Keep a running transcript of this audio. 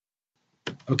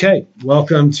Okay,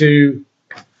 welcome to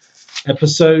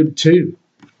episode 2,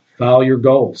 File Your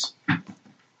Goals.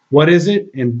 What is it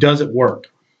and does it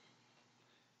work?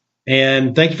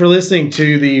 And thank you for listening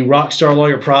to the Rockstar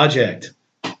Lawyer Project.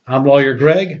 I'm Lawyer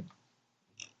Greg.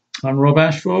 I'm Rob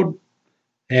Ashford.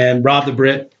 And Rob the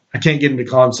Brit. I can't get him to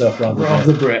call himself Rob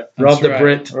the Brit. Rob the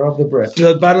Brit. Rob the Brit.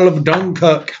 The Battle of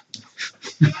Dunkirk.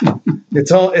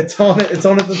 It's on at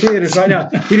the theaters right now.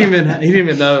 He didn't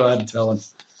even know I had to tell him.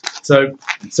 So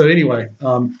anyway,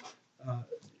 file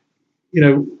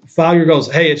your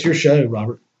goals. Hey, it's your show,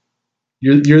 Robert.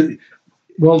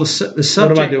 Well, the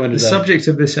What am I doing today? The subject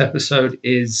of this episode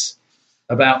is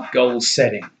about goal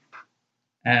setting,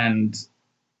 and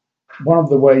one of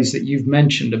the ways that you've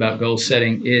mentioned about goal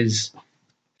setting is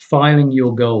filing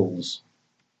your goals.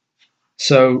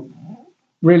 So,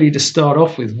 really, to start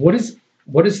off with, what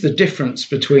is the difference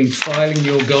between filing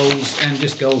your goals and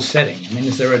just goal setting? I mean,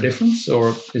 is there a difference,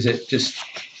 or is it just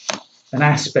an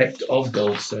aspect of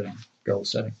goal setting?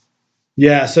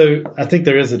 Yeah, so I think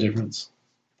there is a difference.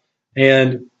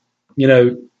 And,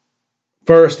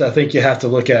 first, I think you have to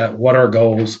look at what are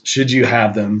goals, should you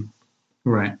have them?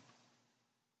 Right.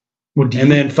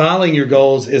 And then filing your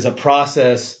goals is a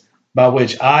process by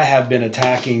which I have been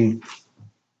attacking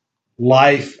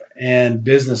life and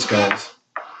business goals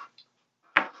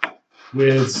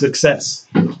with success,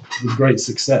 with great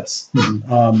success.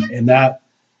 Mm-hmm. And that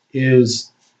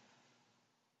is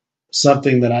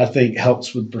something that I think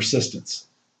helps with persistence.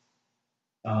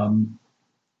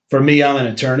 For me, I'm an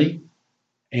attorney,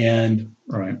 and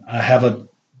right. I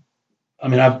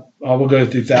will go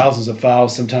through thousands of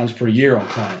files sometimes per year on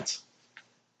clients.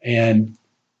 And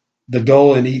the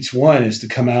goal in each one is to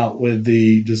come out with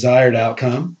the desired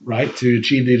outcome, right? To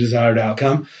achieve the desired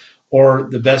outcome or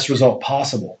the best result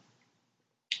possible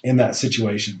in that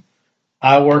situation.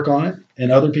 I work on it,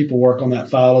 and other people work on that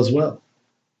file as well.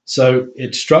 So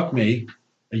it struck me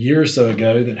a year or so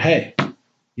ago that, hey,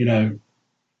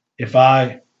 if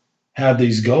I have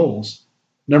these goals,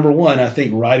 number one, I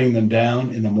think writing them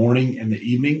down in the morning and the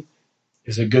evening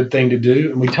is a good thing to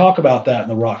do. And we talk about that in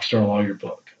the Rockstar Lawyer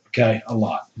book, okay, a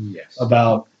lot. Yes.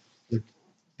 About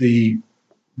the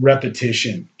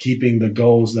repetition, keeping the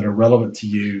goals that are relevant to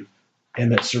you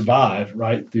and that survive,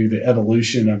 right, through the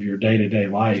evolution of your day-to-day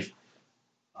life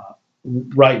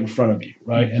right in front of you,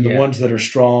 right? And the ones that are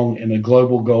strong and the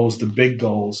global goals, the big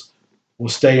goals, will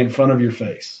stay in front of your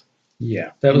face.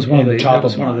 Yeah, that was one of the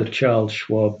Charles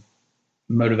Schwab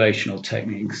motivational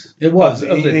techniques. It was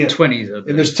of the 20s.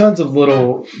 And there's tons of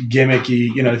little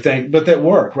gimmicky, things, but that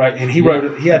work, right? And he wrote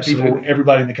it. He had people,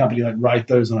 everybody in the company, write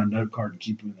those on a note card and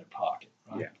keep them in their pocket.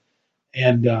 Right?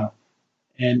 Yeah.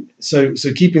 And so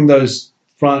keeping those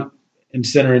front and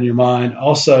center in your mind.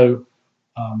 Also,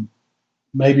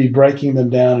 maybe breaking them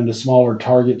down into smaller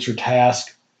targets or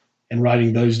tasks and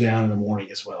writing those down in the morning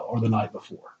as well or the night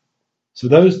before. So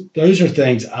those are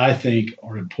things I think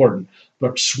are important.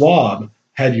 But Schwab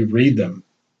had you read them,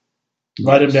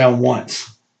 write them down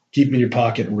once, keep them in your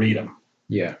pocket and read them.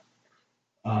 Yeah.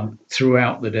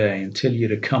 Throughout the day until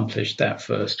you'd accomplished that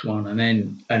first one,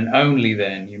 and only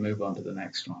then you move on to the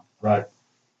next one. Right.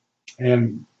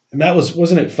 And that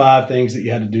wasn't it 5 things that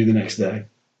you had to do the next day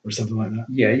or something like that?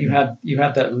 Yeah, you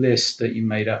had that list that you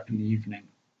made up in the evening.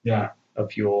 Yeah.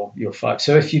 Of your 5.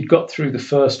 So if you'd got through the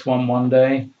first one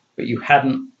day, but you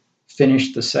hadn't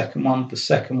finished the second one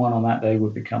on that day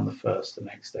would become the first the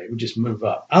next day. It would just move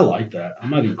up. I like that. I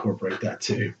might incorporate that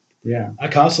too. Yeah. I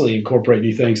constantly incorporate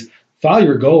new things. File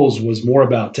your goals was more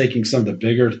about taking some of the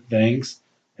bigger things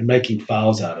and making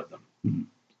files out of them. Mm-hmm.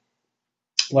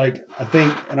 Like I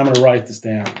think, and I'm going to write this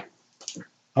down,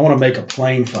 I want to make a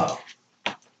plane file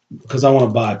because I want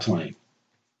to buy a plane.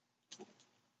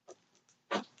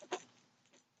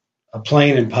 A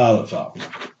plane and pilot file.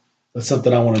 That's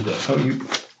something I want to do. Oh,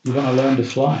 you want to learn to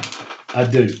fly? I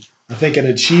do. I think an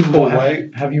achievable way.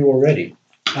 Have you already?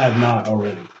 I have not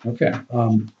already. Okay.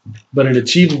 But an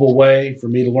achievable way for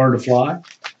me to learn to fly,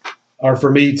 or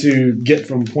for me to get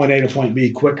from point A to point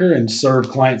B quicker and serve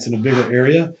clients in a bigger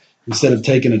area instead of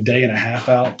taking a day and a half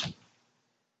out.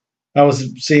 I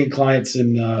was seeing clients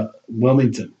in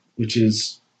Wilmington, which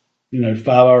is, 5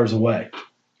 hours away.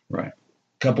 Right.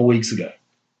 A couple weeks ago.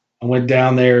 I went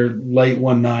down there late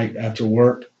one night after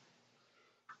work,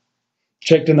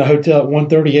 checked in the hotel at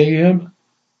 1:30 a.m.,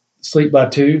 sleep by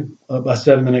 2, up by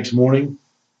 7 the next morning.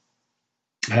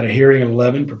 Had a hearing at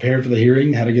 11, prepared for the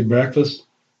hearing, had a good breakfast,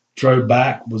 drove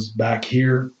back, was back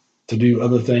here to do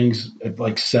other things at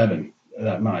like 7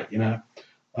 that night,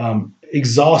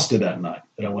 Exhausted that night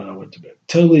that I went to bed,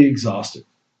 totally exhausted.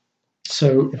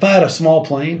 So, If I had a small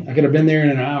plane, I could have been there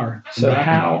in an hour. so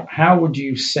how would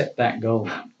you set that goal?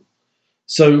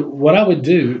 So what I would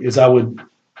do is I would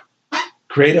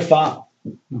create a file,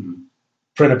 Mhm.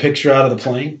 print a picture out of the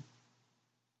plane,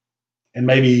 and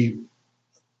maybe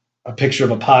a picture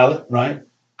of a pilot, right,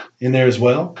 in there as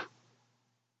well.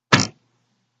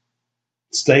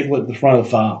 Staple it at the front of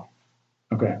the file.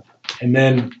 Okay. And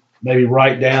then maybe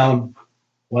write down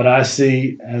what I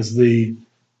see as the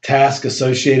task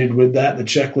associated with that, the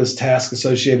checklist task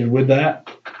associated with that,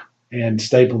 and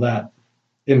staple that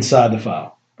inside the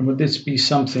file. And would this be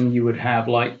something you would have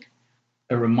like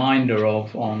a reminder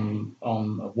of on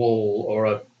a wall or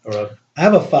a I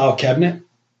have a file cabinet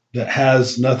that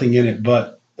has nothing in it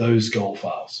but those goal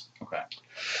files. Okay.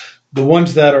 The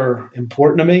ones that are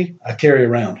important to me, I carry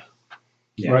around,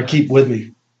 or I keep with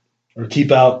me, or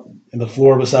keep out in the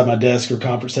floor beside my desk or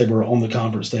conference table or on the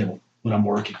conference table when I'm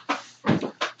working.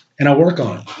 And I work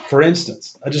on it. For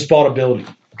instance, I just bought a building,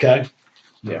 okay?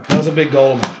 Yeah. That was a big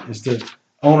goal of mine, is to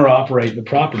own or operate the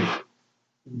property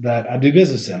that I do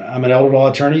business in. I'm an elder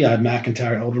law attorney. I have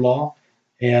McIntyre Elder Law,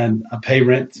 and I pay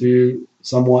rent to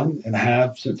someone, and I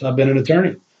have since I've been an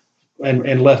attorney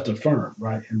and left a firm,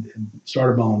 right, and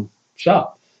started my own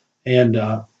shop and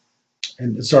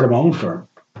started my own firm.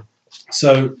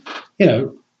 So,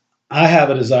 I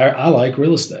have a desire. I like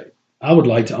real estate. I would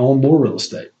like to own more real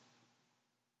estate.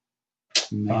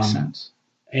 Makes sense.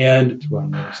 And It's well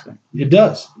interesting. it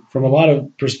does from a lot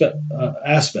of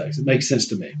aspects. It makes sense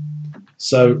to me.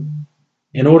 So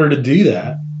in order to do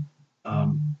that,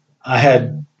 I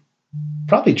had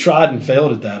probably tried and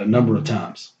failed at that a number of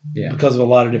times because of a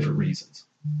lot of different reasons.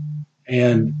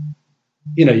 And,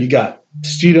 you got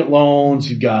student loans,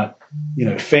 you got,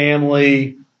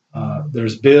 family,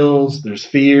 there's bills, there's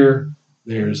fear,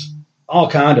 there's all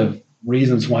kind of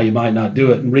reasons why you might not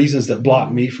do it and reasons that block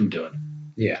me from doing it.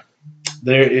 Yeah.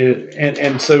 There is,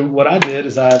 and so what I did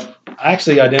is I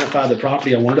actually identified the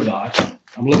property I wanted to buy.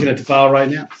 I'm looking at the file right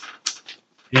now,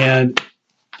 and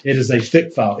it is a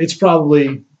thick file. It's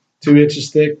probably 2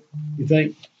 inches thick, you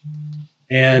think?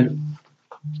 And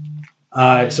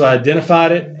so I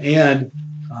identified it, and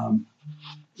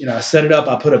I set it up.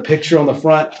 I put a picture on the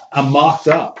front. I mocked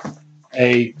up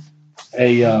the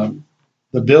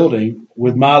building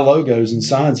with my logos and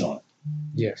signs on it.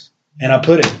 Yes. And I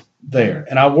put it there,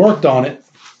 and I worked on it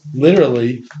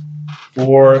literally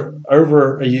for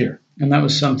over a year. And that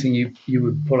was something you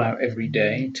would pull out every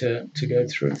day to go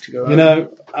through, to go over?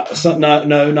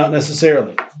 Not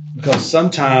necessarily, because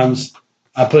sometimes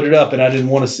I put it up and I didn't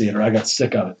want to see it, or I got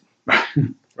sick of it. Right.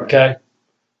 Okay.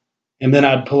 And then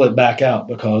I'd pull it back out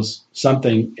because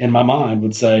something in my mind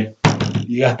would say,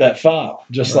 you got that file.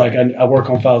 Just Right. like I work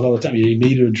on files all the time. You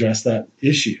need to address that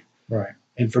issue. Right.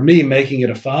 And for me, making it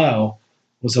a file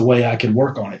was a way I could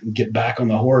work on it and get back on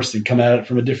the horse and come at it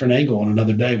from a different angle on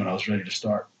another day when I was ready to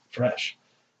start fresh.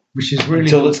 Which is really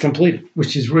Until it's completed.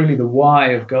 Which is really the why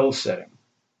of goal setting.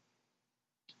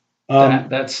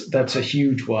 That's a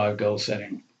huge why of goal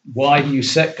setting. Why do you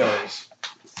set goals?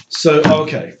 So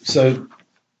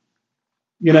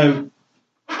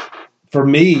for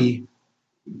me,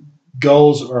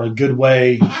 goals are a good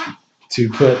way to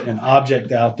put an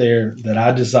object out there that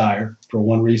I desire for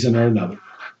one reason or another,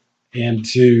 and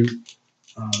to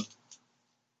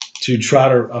try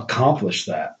to accomplish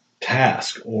that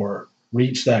task or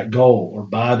reach that goal or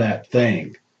buy that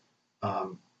thing,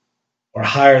 or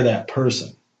hire that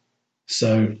person.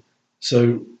 So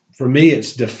for me,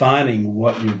 it's defining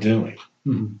what you're doing.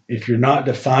 Mm-hmm. If you're not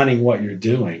defining what you're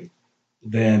doing,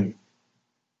 then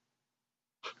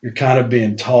you're kind of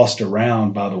being tossed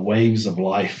around by the waves of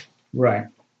life. Right.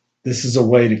 This is a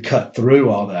way to cut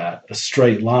through all that, a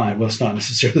straight line. Well, it's not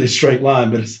necessarily a straight line,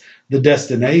 but it's the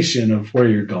destination of where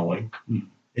you're going. Mm-hmm.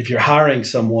 If you're hiring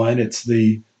someone, it's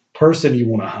the person you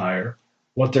want to hire,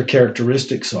 what their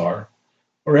characteristics are,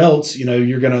 or else,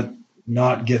 you're going to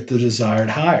not get the desired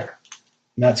hire.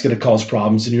 And that's going to cause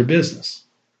problems in your business.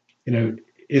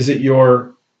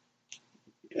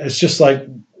 It's just like,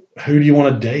 who do you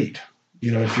want to date?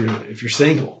 If you're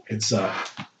single, it's,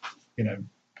 have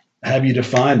you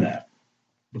define that?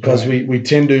 Because Right. we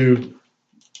tend to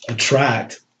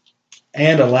attract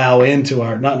and allow into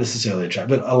our, not necessarily attract,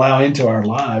 but allow into our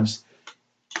lives,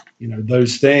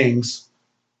 those things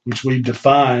which we've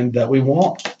defined that we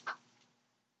want.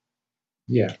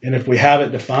 Yeah. And if we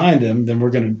haven't defined them,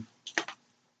 then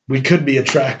we could be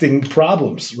attracting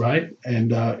problems, right?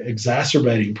 And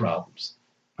exacerbating problems.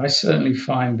 I certainly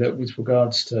find that with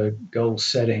regards to goal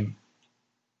setting,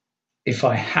 if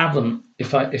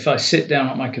I sit down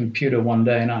at my computer one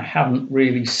day and I haven't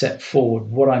really set forward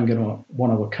what I'm going to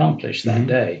want to accomplish that Mm-hmm.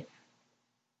 day,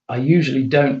 I usually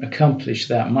don't accomplish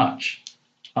that much.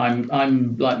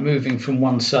 I'm like moving from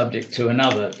one subject to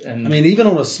another, and I mean, even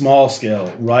on a small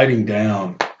scale, writing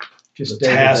down just the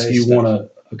task day-to-day you stuff. want to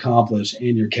accomplish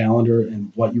and your calendar and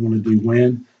what you want to do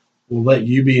when will let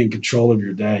you be in control of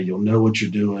your day. You'll know what you're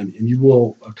doing, and you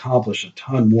will accomplish a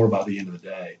ton more by the end of the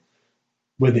day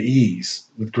with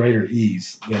greater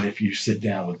ease than if you sit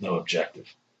down with no objective.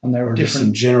 And there are Or just some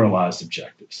different generalized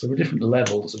objectives. there are different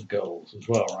levels of goals as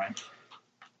well, right?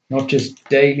 Not just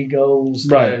daily goals,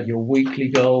 Right. Your weekly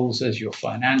goals, there's your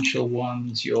financial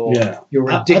ones, your Yeah.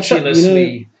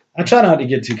 ridiculously. I try not to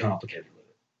get too complicated with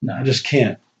it. No, I just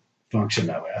can't function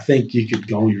that way. I think you could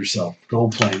goal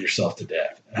plan yourself to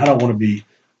death. And I don't want to be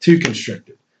too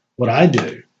constricted. What I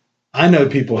do, I know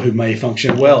people who may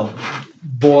function well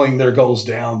boiling their goals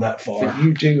down that far. but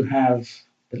you do have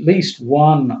at least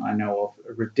one I know of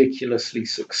a ridiculously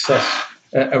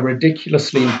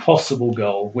impossible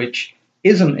goal, which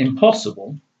isn't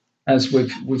impossible, as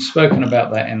we've spoken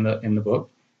about that in the book.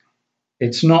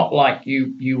 It's not like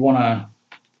you want to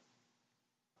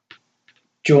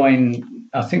join.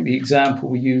 I think the example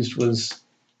we used was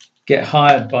get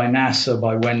hired by NASA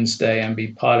by Wednesday and be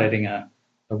piloting a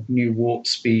new warp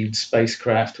speed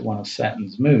spacecraft to one of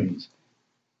Saturn's moons.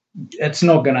 It's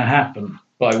not going to happen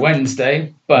by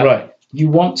Wednesday, but Right. you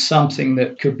want something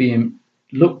that could be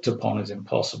looked upon as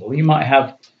impossible. You might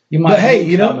have But hey,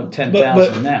 you know, of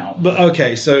 10,000 now. But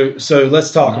okay, so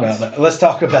let's talk about that. Let's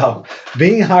talk about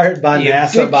being hired by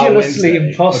NASA by ridiculously Wednesday,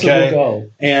 impossible okay? goal.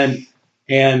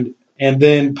 And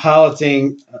then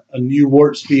piloting a new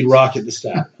warp speed rocket to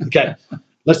Saturn. Okay,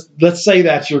 let's say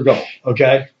that's your goal.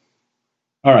 Okay,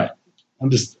 all right. I'm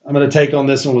going to take on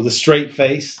this one with a straight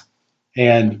face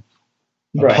and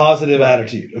a positive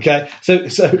attitude. Okay, so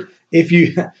if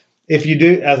you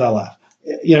do, as I laugh,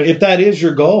 if that is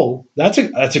your goal, that's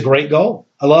a great goal.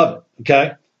 I love it.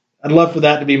 Okay, I'd love for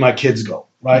that to be my kid's goal.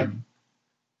 Right.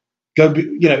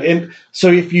 Mm-hmm. And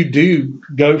so if you do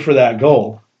go for that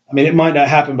goal, I mean, it might not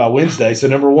happen by Wednesday. So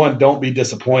number one, don't be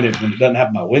disappointed when it doesn't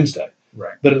happen by Wednesday.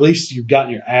 Right. But at least you've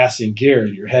gotten your ass in gear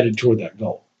and you're headed toward that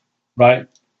goal. Right.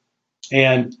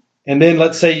 And then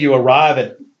let's say you arrive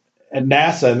at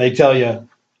NASA and they tell you,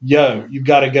 yo, you've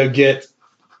got to go get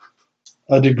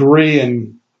a degree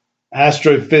in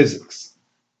astrophysics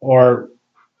or,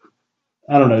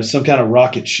 I don't know, some kind of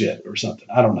rocket shit or something.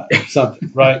 I don't know.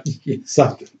 Something, right?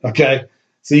 Something. Okay.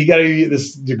 So you got to get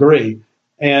this degree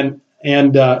and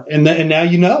now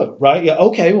you know, right? Yeah,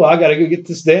 okay, well, I got to go get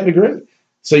this damn degree.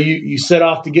 So you set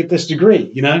off to get this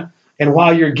degree, and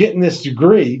while you're getting this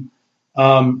degree,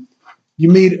 you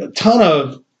meet a ton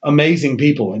of amazing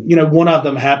people. And, one of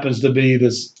them happens to be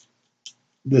this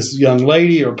young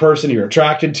lady or person you're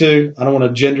attracted to. I don't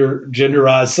want to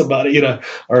genderize somebody,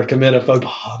 or commit a faux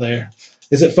pas there.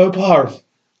 Is it faux pas or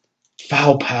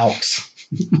foul palps?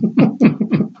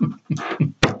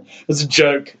 It's a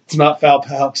joke. It's not foul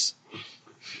palps.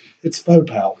 It's faux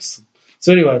palps.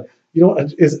 So anyway,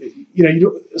 let's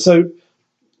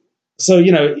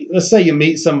say you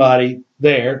meet somebody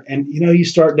there and, you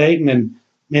start dating and,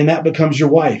 man, that becomes your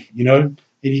wife, and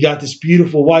you got this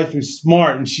beautiful wife who's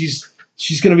smart and she's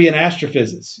going to be an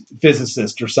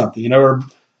astrophysicist or something, or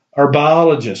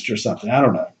biologist or something. I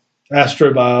don't know,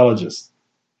 astrobiologist.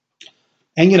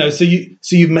 And, so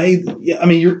you've made, I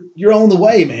mean, you're on the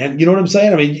way, man. You know what I'm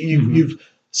saying? I mean, you've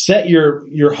set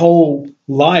your whole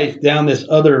life down this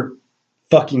other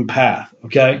fucking path,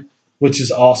 okay? Which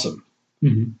is awesome.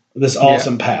 Mm-hmm. This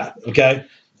awesome path, okay?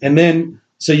 And then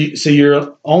so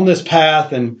you're on this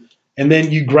path and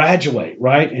then you graduate,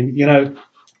 right? And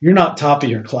you're not top of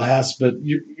your class, but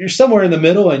you're somewhere in the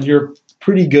middle and you're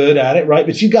pretty good at it, right?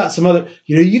 But you got some other,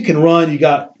 you can run,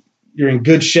 you're in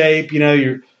good shape,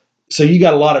 so you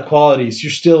got a lot of qualities.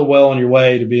 You're still well on your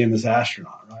way to being this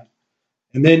astronaut, right?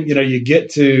 And then, you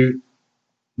get to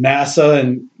NASA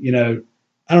and,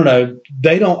 I don't know,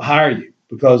 they don't hire you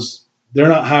because they're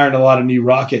not hiring a lot of new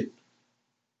rocket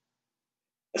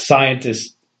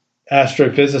scientists,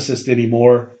 astrophysicists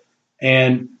anymore.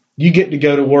 And you get to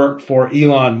go to work for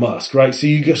Elon Musk, right? So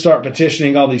you start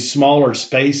petitioning all these smaller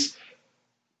space,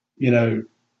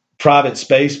 private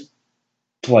space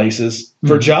places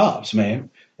for jobs, man.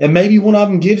 And maybe one of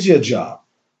them gives you a job,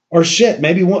 or shit.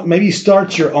 Maybe you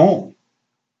start your own,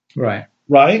 right?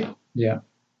 Yeah.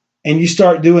 And you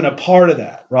start doing a part of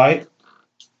that, right?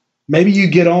 Maybe you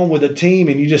get on with a team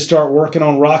and you just start working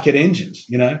on rocket engines,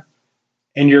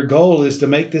 and your goal is to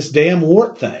make this damn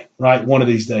warp thing, right? One of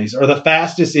these days, or the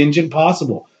fastest engine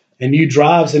possible, and you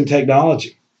drive some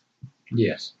technology.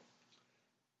 Yes.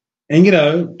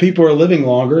 And, people are living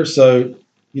longer. So,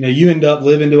 you end up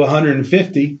living to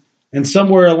 150 And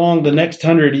somewhere along the next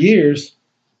 100 years,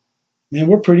 man,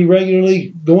 we're pretty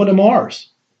regularly going to Mars.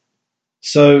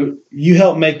 So you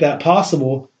help make that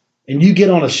possible, and you get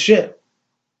on a ship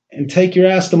and take your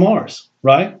ass to Mars,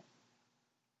 right?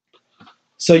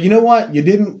 So you know what? You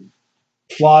didn't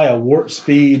fly a warp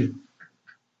speed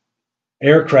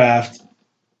aircraft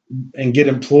and get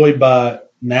employed by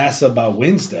NASA by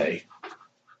Wednesday,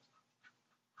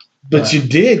 but you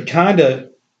did kind of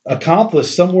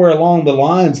accomplish somewhere along the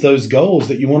lines those goals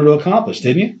that you wanted to accomplish,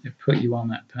 didn't you? It put you on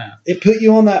that path. It put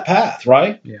you on that path,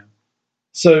 right? Yeah.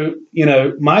 So,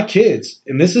 my kids,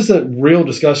 and this is a real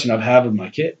discussion I've had with my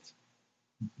kids,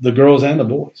 the girls and the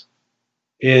boys,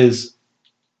 is,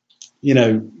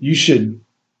 you should,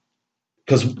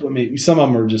 because, some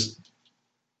of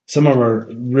them are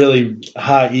really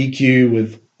high EQ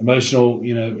with emotional,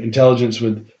 intelligence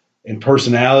and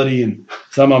personality, and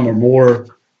some of them are more,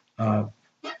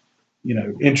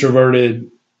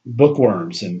 introverted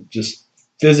bookworms and just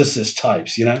physicist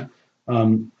types, and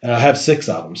I have 6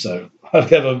 of them, so I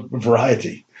have a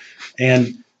variety.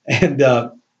 And I've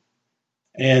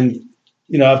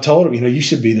told them, you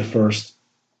should be the first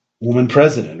woman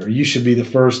president, or you should be the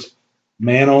first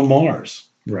man on Mars.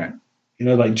 Right.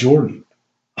 Like Jordan.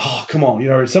 Oh, come on.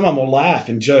 Some of them will laugh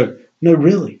and joke. No,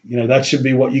 really, that should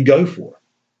be what you go for.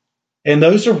 And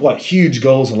those are what huge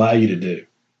goals allow you to do.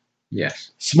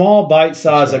 Yes. Small,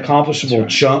 bite-sized, right. accomplishable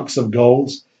chunks of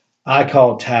goals, I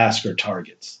call tasks or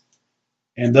targets.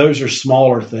 And those are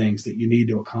smaller things that you need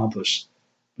to accomplish,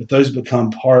 but those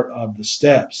become part of the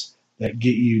steps that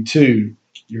get you to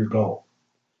your goal.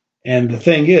 And the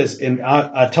thing is, and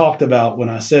I talked about when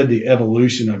I said the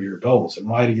evolution of your goals and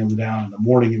writing them down in the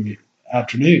morning and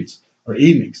afternoons or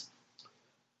evenings,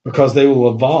 because they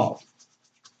will evolve.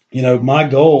 My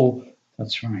goal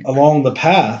That's right. along the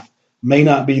path may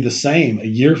not be the same a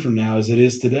year from now as it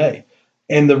is today.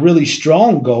 And the really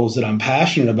strong goals that I'm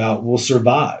passionate about will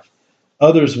survive.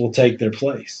 Others will take their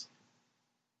place,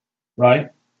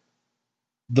 right?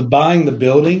 Buying the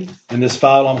building and this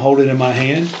file I'm holding in my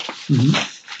hand,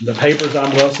 the papers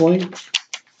I'm rustling,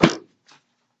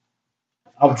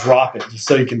 I'll drop it just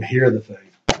so you can hear the thing.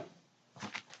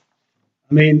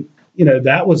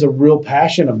 That was a real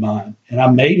passion of mine, and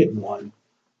I made it one,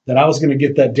 that I was going to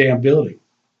get that damn building.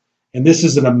 And this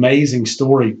is an amazing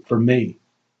story for me.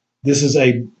 This is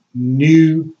a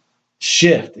new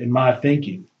shift in my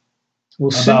thinking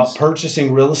about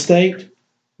purchasing real estate,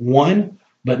 one,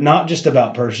 but not just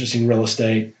about purchasing real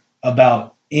estate,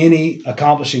 about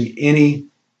accomplishing any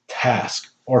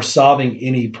task or solving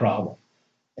any problem,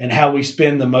 and how we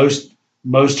spend the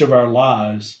most of our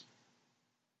lives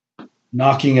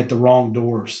knocking at the wrong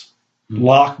doors,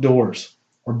 locked doors,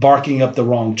 or barking up the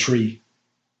wrong tree.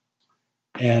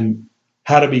 And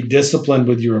how to be disciplined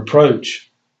with your approach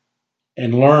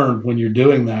and learn when you're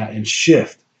doing that and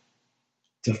shift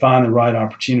to find the right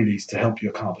opportunities to help you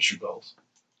accomplish your goals.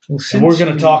 And we're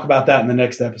going to talk about that in the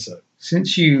next episode.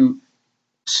 Since you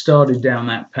started down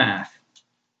that path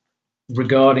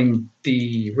regarding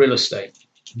the real estate,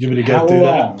 you want me to go through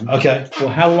that? Okay. Well,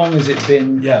 how long has it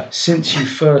been since you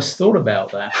first thought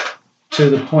about that to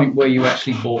the point where you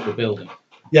actually bought the building?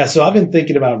 Yeah, so I've been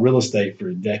thinking about real estate for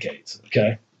decades,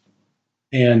 okay?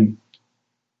 And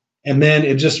then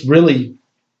it just really,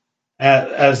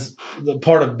 as the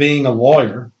part of being a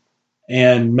lawyer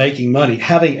and making money,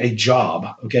 having a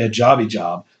job, okay, a jobby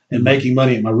job, and making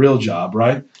money at my real job,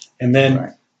 right? And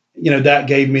then, that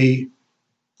gave me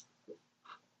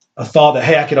a thought that,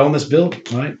 hey, I could own this building,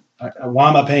 right? Why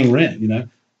am I paying rent,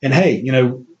 And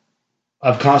hey,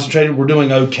 I've concentrated, we're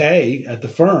doing okay at the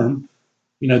firm,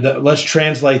 let's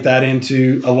translate that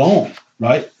into a loan,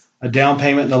 right? A down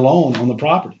payment and a loan on the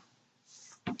property.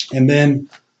 And then,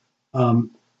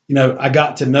 I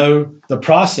got to know the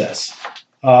process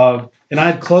of, and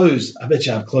I bet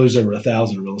you I've closed over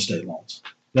 1,000 real estate loans,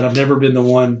 but I've never been the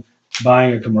one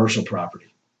buying a commercial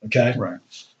property. Okay. Right.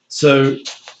 So,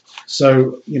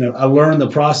 I learned the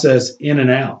process in and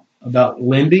out about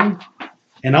lending.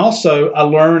 And also I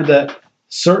learned that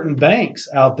certain banks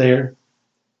out there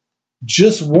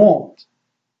just want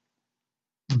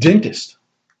dentists.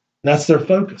 That's their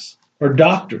focus, or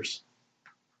doctors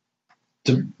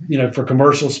to, for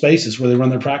commercial spaces where they run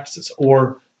their practices,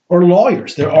 or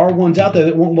lawyers. There are ones out there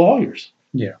that want lawyers.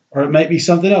 Yeah. Or it might be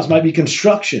something else. It might be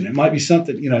construction. It might be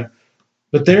something,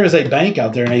 but there is a bank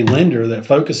out there and a lender that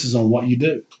focuses on what you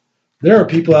do. There are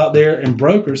people out there and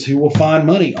brokers who will find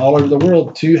money all over the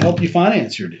world to help you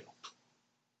finance your deal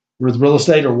with real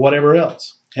estate or whatever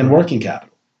else, and working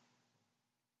capital.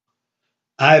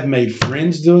 I have made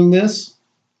friends doing this.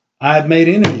 I have made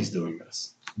enemies doing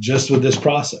this, just with this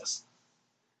process.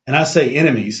 And I say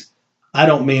enemies I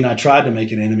don't mean I tried to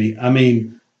make an enemy. I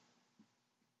mean,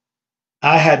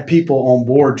 I had people on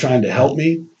board trying to help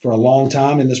me for a long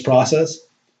time in this process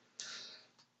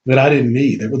that I didn't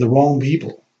need. They were the wrong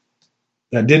people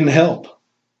that didn't help,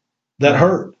 that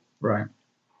hurt. Right.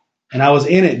 And I was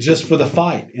in it just for the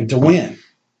fight and to win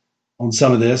on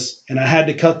some of this. And I had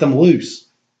to cut them loose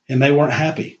and they weren't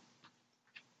happy.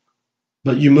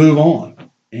 But you move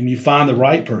on and you find the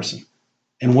right person.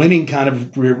 And winning kind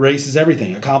of erases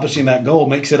everything. Accomplishing that goal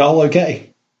makes it all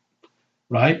okay.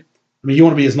 Right? I mean, you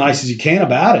want to be as nice as you can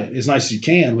about it, as nice as you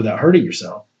can without hurting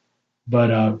yourself.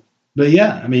 But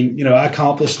yeah, I mean, you know, I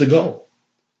accomplished the goal.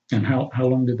 And how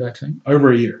long did that take?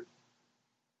 Over a year.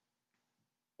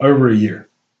 Over a year.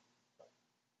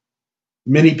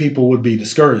 Many people would be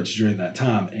discouraged during that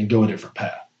time and go a different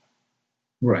path.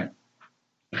 Right.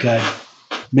 Okay.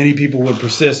 Many people would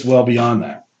persist well beyond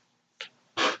that.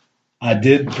 I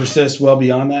did persist well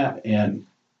beyond that, and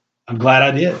I'm glad I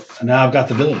did. And now I've got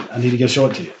the ability. I need to go show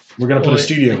it to you. We're going to put a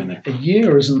studio in there. A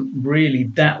year isn't really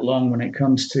that long when it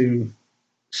comes to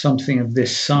something of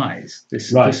this size,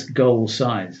 this goal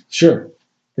size. Sure.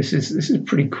 This is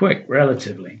pretty quick,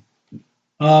 relatively.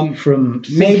 maybe From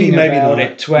thinking about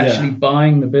it to actually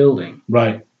buying the building.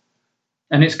 Right.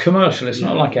 And it's commercial. It's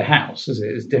not like a house, is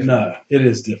it? It's different. No, it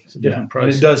is different. It's a different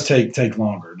process. And it does take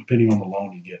longer, depending on the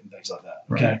loan you get and things like that.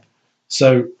 Okay. Right.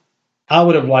 So I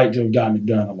would have liked to have gotten it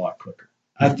done a lot quicker.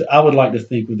 I would like to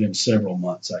think within several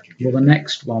months I could get it. Well, the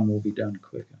next one will be done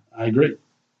quicker. I agree.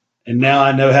 And now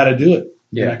I know how to do it.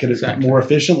 Yeah, and I could more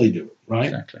efficiently do it, right?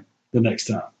 Exactly. The next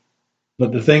time.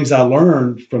 But the things I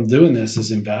learned from doing this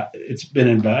it's been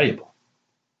invaluable.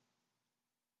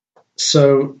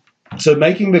 So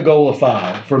making the goal a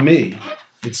file, for me,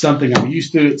 it's something I'm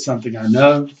used to. It's something I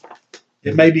know.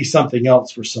 It may be something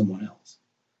else for someone else.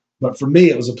 But for me,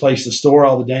 it was a place to store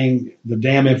all the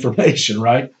damn information,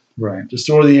 right? Right. To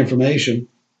store the information,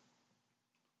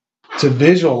 to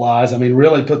visualize. I mean,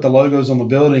 really put the logos on the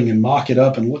building and mock it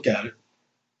up and look at it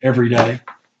every day.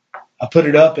 I put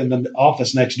it up in the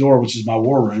office next door, which is my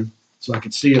war room, so I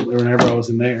could see it whenever I was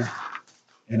in there.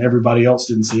 And everybody else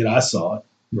didn't see it. I saw it.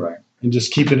 Right. And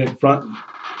just keep it in front,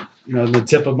 the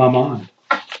tip of my mind.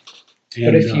 And,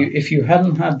 but if you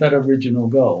hadn't had that original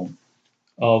goal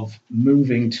of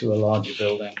moving to a larger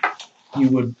building, you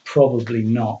would probably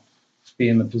not be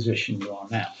in the position you are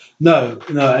now. No,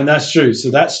 and that's true.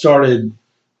 So that started,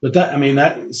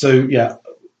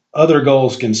 other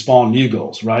goals can spawn new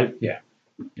goals, right? Yeah.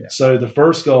 So the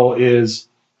first goal is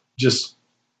just,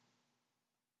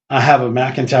 I have a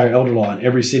McIntyre elder law in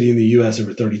every city in the U.S.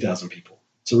 over 30,000 people.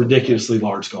 It's a ridiculously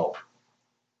large goal.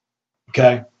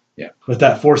 Okay? Yeah. But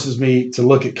that forces me to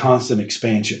look at constant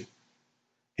expansion.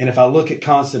 And if I look at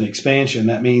constant expansion,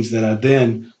 that means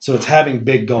that so it's having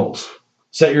big goals.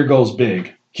 Set your goals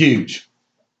big, huge.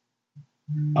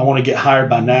 I want to get hired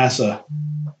by NASA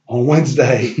on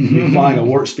Wednesday and be flying a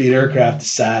warp speed aircraft to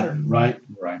Saturn, right?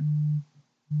 Right.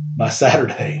 By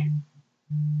Saturday.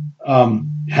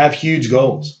 Have huge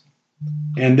goals.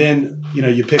 And then,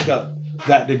 you pick up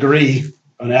that degree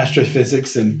on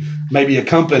astrophysics and maybe a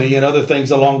company and other things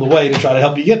along the way to try to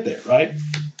help you get there, right?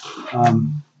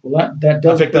 Well, that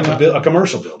does. I picked up a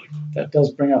commercial building. That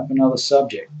does bring up another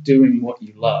subject: doing what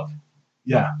you love.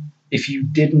 Yeah. If you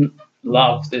didn't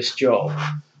love this job,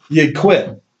 you'd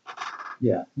quit.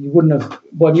 Yeah, you wouldn't have.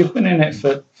 Well, you've been in it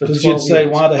for 12 years. You'd say,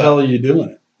 "Why the hell are you doing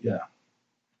it?" Yeah.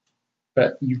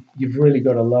 But you've really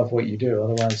got to love what you do,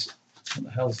 otherwise, what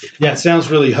the hell's it? Yeah, it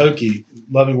sounds really hokey.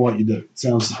 Loving what you do. It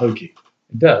sounds hokey.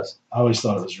 It does. I always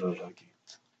thought it was really hokey.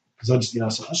 Because I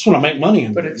just want to make money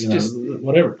and it's just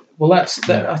whatever. Well, I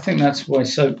think that's why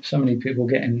so many people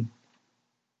get in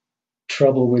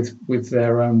trouble with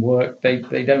their own work.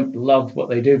 They don't love what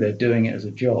they do. They're doing it as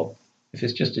a job. If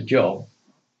it's just a job,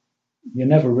 you're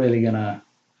never really gonna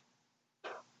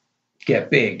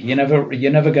get big. You're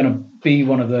never gonna be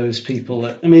one of those people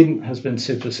that has been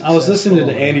super successful. I was listening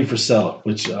to Andy Frisella,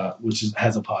 which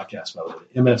has a podcast, by the way,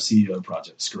 MFCEO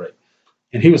Project. It's great,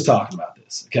 and he was talking about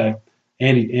this. Okay.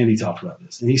 Andy talked about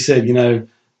this, and he said, you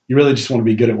really just want to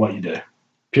be good at what you do,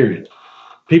 period.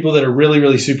 People that are really,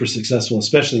 really super successful,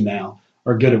 especially now,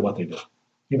 are good at what they do.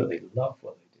 Yeah, but they love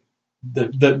what they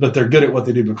do. But they're good at what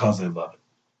they do because they love it.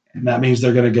 And that means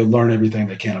they're going to go learn everything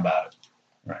they can about it.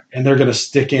 Right. And they're going to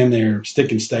stick and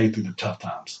stay through the tough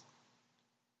times,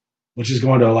 which is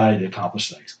going to allow you to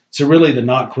accomplish things. So really the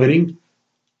not quitting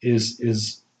is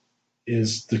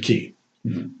the key,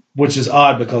 which is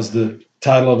odd because the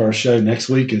title of our show next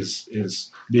week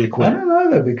is Be a Quitter. I don't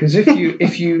know though, because if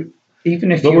you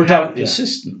even if you have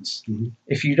persistence,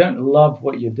 if you don't love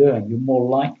what you're doing, you're more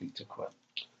likely to quit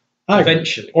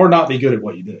eventually, or not be good at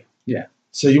what you do. Yeah.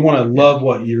 So you want to love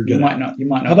what you're good at. You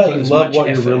might not. How about put you as love much what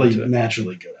you're effort really into it.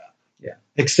 naturally good at? Yeah.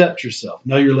 Accept yourself.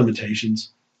 Know your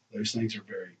limitations. Those things are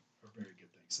very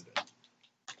good things to do.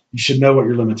 You should know what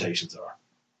your limitations are.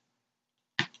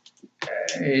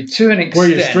 To an extent, Where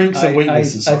your strengths and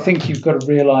weaknesses I are. think you've got to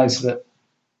realise that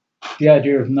the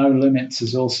idea of no limits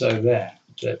is also there.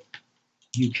 That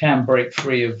you can break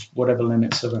free of whatever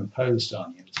limits are imposed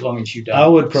on you, as long as you don't. I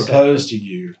would propose to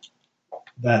you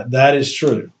that is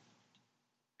true,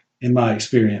 in my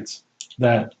experience,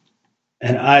 that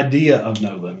an idea of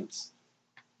no limits,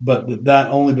 but that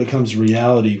only becomes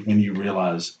reality when you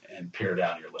realize and pare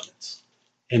down your limits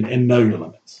and know your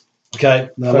limits. Okay?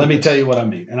 Now, let me tell you what I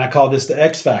mean. And I call this the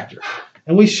X factor.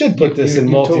 And we should put this in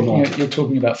multi-multi. You're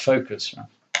talking about focus, right?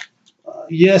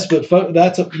 Yes, but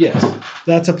that's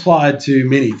applied to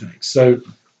many things. So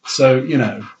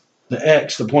the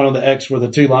X, the point on the X where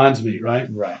the two lines meet, right?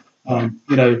 Right.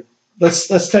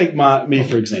 Let's take me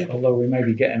for example. Although we may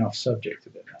be getting off subject a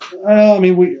bit. I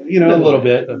mean, a little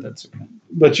bit. But that's okay.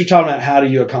 But you're talking about how do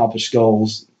you accomplish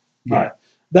goals? Yeah. All right.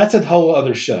 That's a whole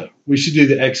other show. We should do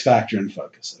the X factor and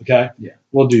focus. Okay. Yeah.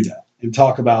 We'll do that and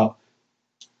talk about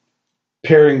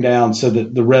paring down so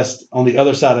that the rest on the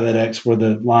other side of that X where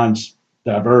the lines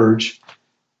diverge,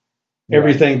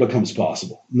 everything becomes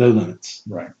possible. No limits.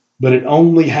 Right. But it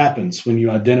only happens when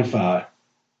you identify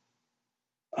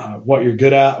what you're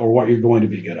good at or what you're going to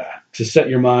be good at. To set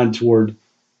your mind toward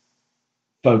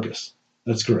focus.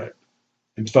 That's correct.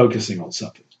 And focusing on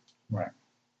something. Right.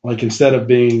 Like instead of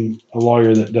being a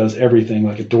lawyer that does everything,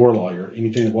 like a door lawyer,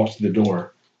 anything that walks through the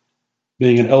door,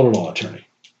 being an elder law attorney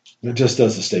that just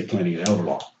does estate planning and elder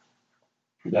law.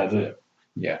 That's it.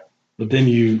 Yeah. But then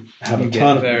you have You a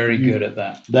ton of very good at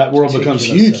that. That world becomes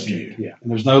particular huge subject. to you. Yeah.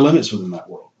 And there's no limits within that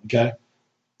world. Okay.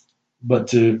 But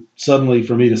to suddenly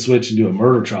for me to switch and do a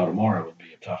murder trial tomorrow would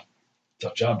be a tough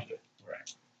job to do.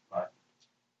 Right.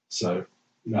 So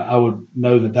I would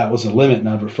know that was a limit and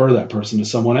I'd refer that person to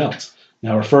someone else.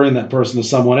 Now referring that person to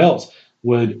someone else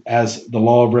would, as the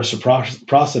law of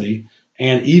reciprocity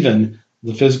and even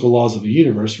the physical laws of the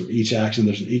universe, for each action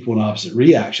there's an equal and opposite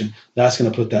reaction. That's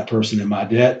going to put that person in my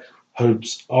debt.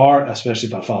 Hopes are, especially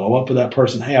if I follow up with that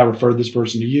person, hey, I referred this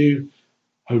person to you.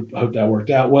 Hope that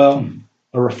worked out well.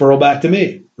 A referral back to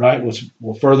me, right, which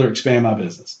will further expand my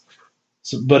business.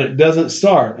 So, but it doesn't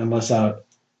start unless I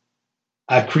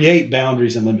create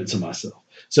boundaries and limits of myself.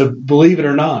 So believe it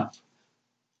or not,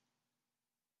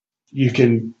 you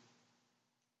can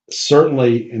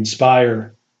certainly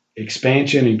inspire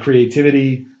expansion and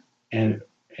creativity and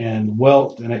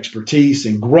wealth and expertise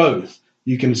and growth.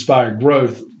 You can inspire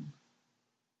growth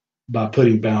by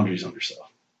putting boundaries on yourself.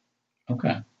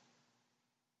 Okay.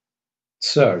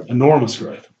 So enormous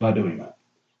growth by doing that.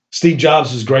 Steve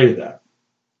Jobs was great at that.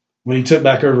 When he took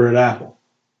back over at Apple,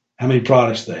 how many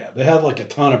products they had? They had like a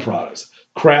ton of products,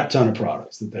 crap ton of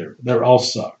products that they're all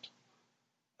sucked.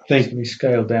 I think we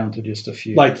scaled down to just a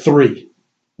few, like 3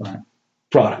 right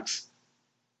products,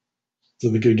 so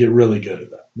they could get really good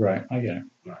at that. Right, I get it.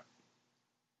 Right.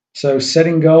 So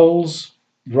setting goals,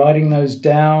 writing those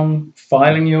down,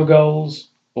 filing your goals,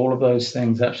 all of those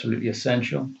things absolutely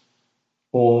essential.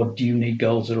 Or do you need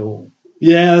goals at all?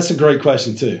 Yeah, that's a great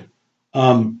question too.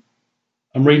 I'm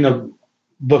reading a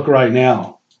book right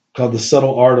now called The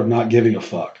Subtle Art of Not Giving a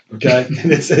Fuck. Okay.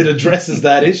 And it addresses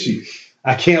that issue.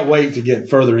 I can't wait to get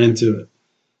further into it.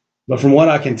 But from what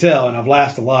I can tell, and I've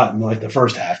laughed a lot in like the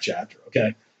first half chapter.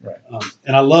 Okay. Right.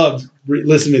 And I loved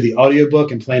listening to the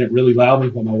audiobook and playing it really loudly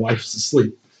while my wife's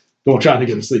asleep. Trying to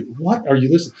get to sleep. What are you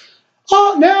listening?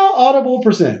 Now Audible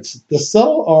presents The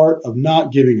Subtle Art of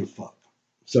Not Giving a Fuck.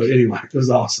 So anyway, it was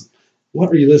awesome. What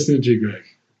are you listening to, Greg?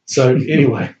 So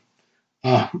anyway,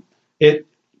 you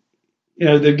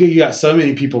got so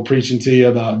many people preaching to you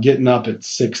about getting up at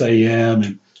 6 a.m.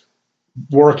 and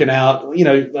working out.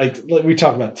 Like we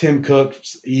talk about Tim Cook,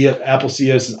 Apple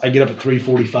CEO says, I get up at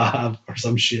 3:45 or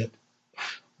some shit.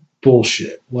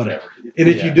 Bullshit, whatever. And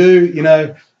if you do,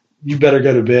 you better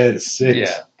go to bed at 6.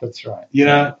 Yeah, that's right.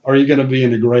 Or you're going to be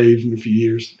in the grave in a few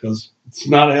years because it's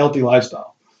not a healthy lifestyle.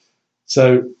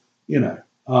 So,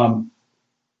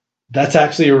 that's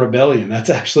actually a rebellion. That's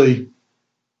actually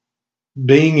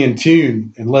being in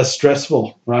tune and less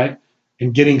stressful, right?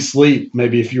 And getting sleep,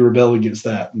 maybe if you rebel against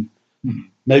that. And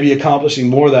maybe accomplishing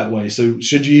more that way. So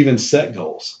should you even set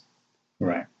goals?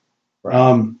 Right.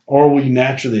 Or will you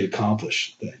naturally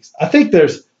accomplish things? I think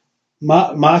there's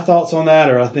my thoughts on that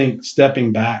are I think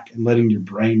stepping back and letting your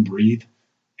brain breathe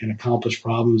and accomplish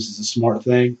problems is a smart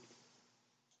thing.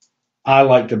 I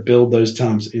like to build those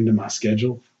times into my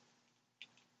schedule.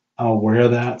 I'm aware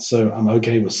of that, so I'm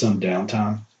okay with some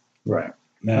downtime. Right.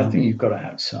 Now, I think you've got to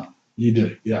have some. you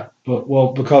do, yeah.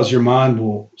 But because your mind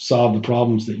will solve the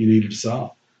problems that you needed to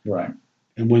solve. Right.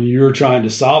 And when you're trying to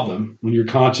solve them, when your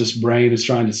conscious brain is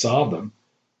trying to solve them,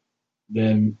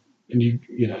 then so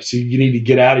you need to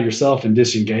get out of yourself and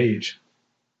disengage.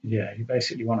 Yeah, you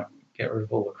basically want to get rid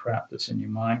of all the crap that's in your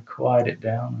mind, quiet it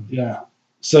down. Yeah.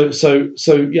 So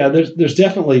yeah, there's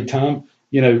definitely time,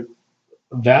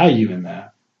 value in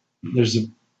that. There's a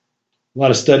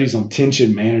lot of studies on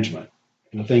tension management,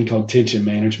 and a thing called tension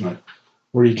management,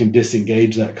 where you can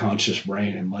disengage that conscious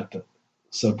brain and let the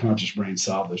subconscious brain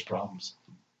solve those problems.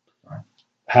 Right.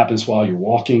 Happens while you're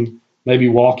walking, maybe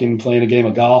walking, playing a game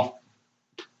of golf,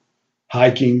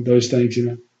 hiking, those things,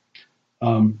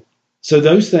 So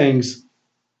those things,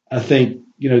 I think,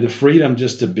 the freedom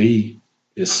just to be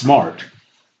is smart.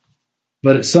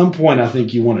 But at some point, I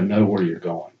think you want to know where you're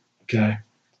going. Okay.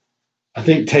 I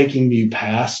think taking you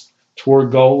past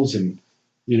toward goals and,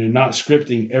 not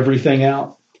scripting everything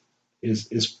out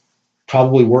is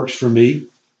probably works for me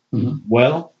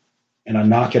well. And I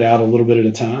knock it out a little bit at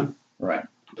a time. Right.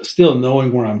 But still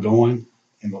knowing where I'm going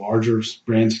in the larger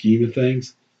grand scheme of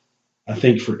things, I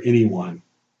think for anyone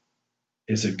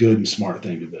is a good and smart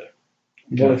thing to do.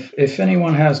 Okay? Well, if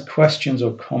anyone has questions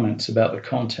or comments about the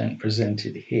content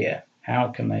presented here, how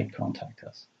can they contact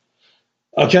us?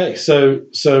 Okay, so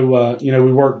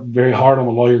we work very hard on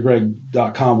the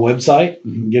lawyergreg.com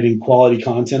website, getting quality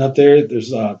content up there.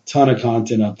 There's a ton of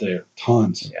content up there,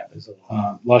 tons. Yeah, there's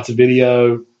lots of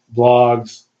video,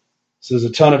 blogs. So there's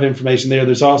a ton of information there.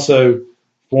 There's also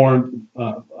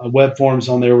web forms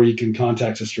on there where you can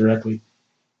contact us directly,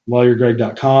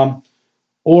 lawyergreg.com,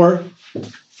 or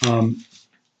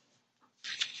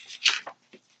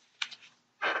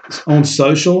on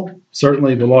social,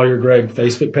 certainly the Lawyer Greg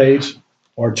Facebook page.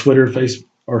 Or Twitter page,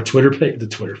 Twitter,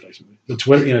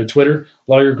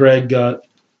 Lawyer Greg,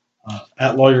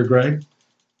 at Lawyer Greg.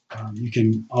 You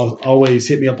can always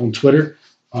hit me up on Twitter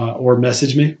or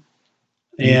message me.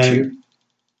 And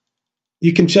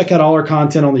you can check out all our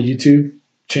content on the YouTube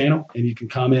channel, and you can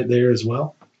comment there as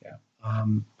well. Yeah.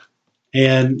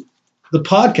 And the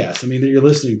podcast, that you're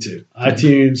listening to,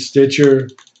 iTunes, Stitcher,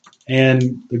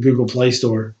 and the Google Play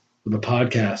Store for the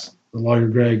podcast, the Lawyer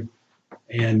Greg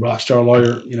and Rockstar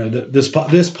Lawyer. This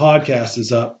podcast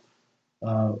is up,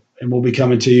 and we'll be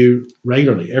coming to you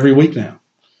regularly every week now.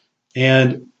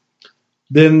 And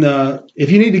then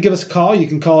if you need to give us a call, you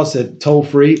can call us at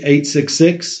toll-free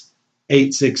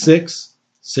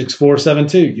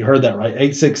 866-866-6472. You heard that right,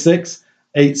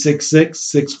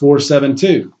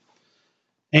 866-866-6472.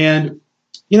 And,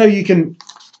 you can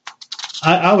 –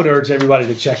 I would urge everybody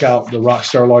to check out the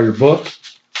Rockstar Lawyer book.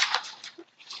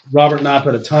 Robert and I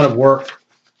put a ton of work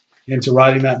into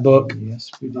writing that book.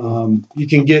 Yes, we do. You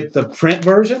can get the print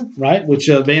version, right? Which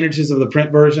advantages of the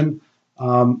print version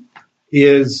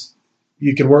is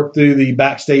you can work through the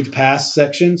Backstage Pass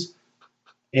sections,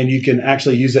 and you can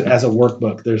actually use it as a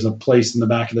workbook. There's a place in the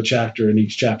back of the chapter in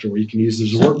each chapter where you can use it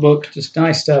as a workbook. Just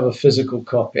nice to have a physical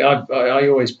copy. I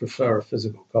always prefer a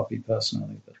physical copy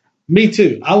personally. But. Me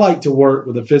too. I like to work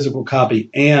with a physical copy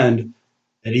and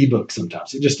an ebook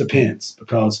sometimes. It just depends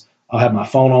because I'll have my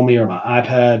phone on me or my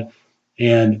iPad.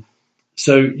 And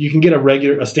so you can get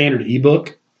a standard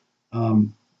ebook,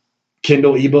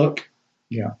 Kindle ebook,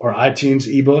 or iTunes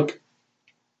ebook,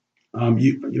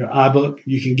 iBook.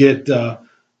 You can get an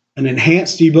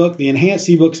enhanced ebook. The enhanced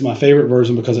ebook is my favorite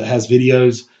version because it has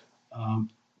videos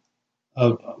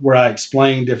of where I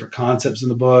explain different concepts in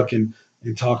the book and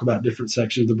talk about different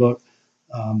sections of the book.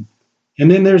 And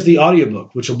then there's the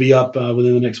audiobook, which will be up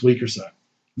within the next week or so,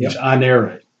 which I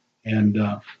narrate. And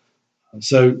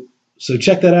so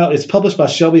check that out. It's published by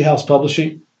Shelby House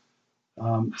Publishing.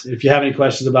 If you have any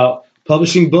questions about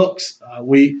publishing books,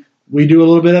 we do a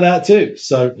little bit of that too.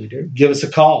 So give us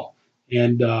a call,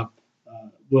 and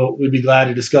we'd be glad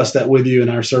to discuss that with you and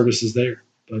our services there.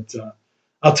 But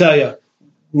I'll tell you,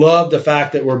 love the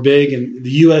fact that we're big in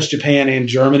the U.S., Japan, and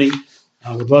Germany.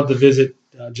 I would love to visit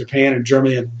Japan and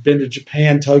Germany. I've been to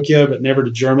Japan, Tokyo, but never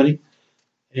to Germany,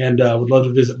 and would love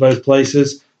to visit both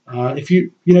places. If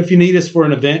you need us for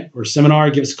an event or seminar,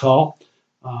 give us a call.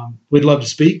 We'd love to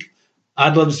speak.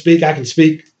 I'd love to speak. I can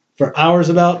speak for hours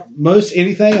about most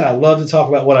anything, and I love to talk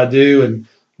about what I do and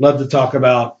love to talk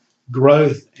about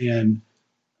growth and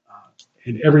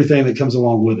everything that comes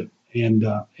along with it, and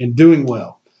doing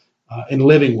well and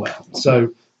living well.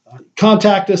 So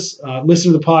contact us,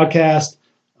 listen to the podcast.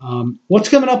 What's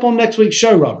coming up on next week's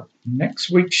show, Robert?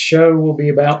 Next week's show will be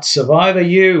about Survivor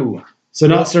U. So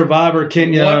not Survivor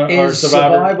Kenya or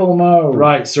survival mode.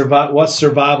 Right. What's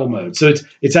survival mode? So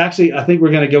it's actually, I think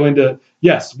we're going to go into,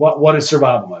 what is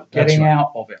survival mode? Getting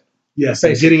out of it. Yes,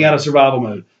 Basically. getting out of survival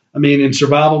mode. I mean, in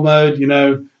survival mode,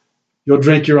 you'll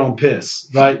drink your own piss,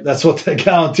 right? That's what that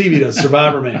guy on TV does,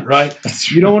 Survivor Man, right?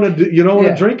 You don't want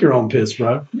to drink your own piss,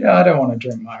 bro. Yeah, I don't want to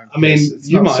drink my own piss. I mean, it's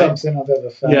you not might. something I've ever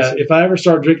fancied. Yeah, if I ever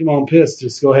start drinking my own piss,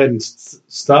 just go ahead and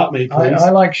stop me, please. I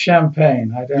like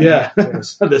champagne. I don't like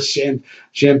piss. The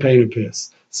champagne and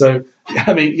piss. So,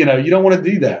 I mean, you don't want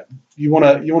to do that. You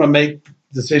want to make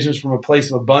decisions from a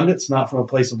place of abundance, not from a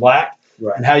place of lack.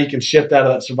 Right. And how you can shift out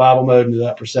of that survival mode into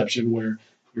that perception where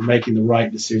you're making the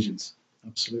right decisions.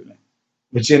 Absolutely.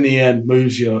 Which in the end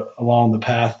moves you along the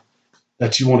path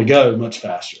that you want to go much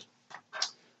faster.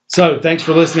 So thanks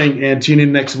for listening, and tune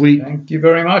in next week Thank you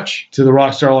very much. to the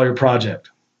Rockstar Lawyer Project.